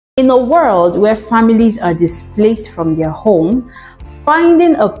In a world where families are displaced from their home,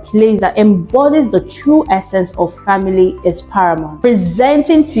 finding a place that embodies the true essence of family is paramount.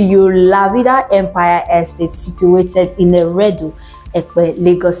 Presenting to you LaVida Empire Estate, situated in Eredu, Ekpe,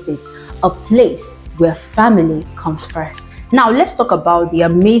 Lagos State, a place where family comes first. Now let's talk about the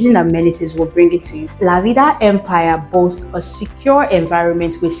amazing amenities we're bringing to you. LaVida Empire boasts a secure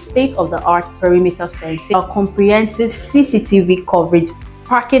environment with state-of-the-art perimeter fencing, a comprehensive CCTV coverage.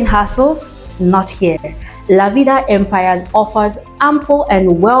 Parking hassles? Not here. LaVida Empire offers ample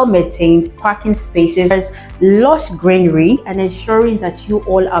and well-maintained parking spaces. There's lush greenery and ensuring that you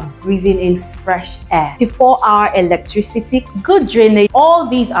all are breathing in fresh air. 24-hour electricity, good drainage, all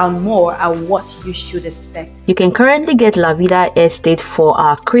these and more are what you should expect. You can currently get LaVida Estate for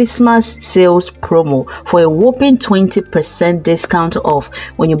our Christmas sales promo for a whopping 20% discount off.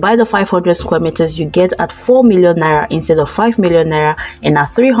 When you buy the 500 square meters, you get at 4 million naira instead of 5 million naira, and at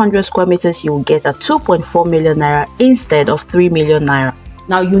 300 square meters, you will get at 2.4 million naira instead of 3 million naira.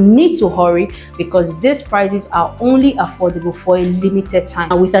 Now you need to hurry because these prices are only affordable for a limited time.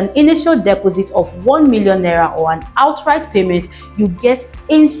 And with an initial deposit of 1 million naira or an outright payment, you get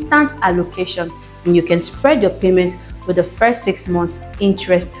instant allocation and you can spread your payments for the first 6 months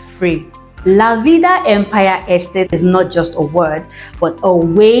interest free. LaVida Empire Estate is not just a word, but a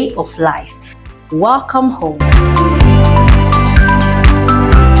way of life. Welcome home.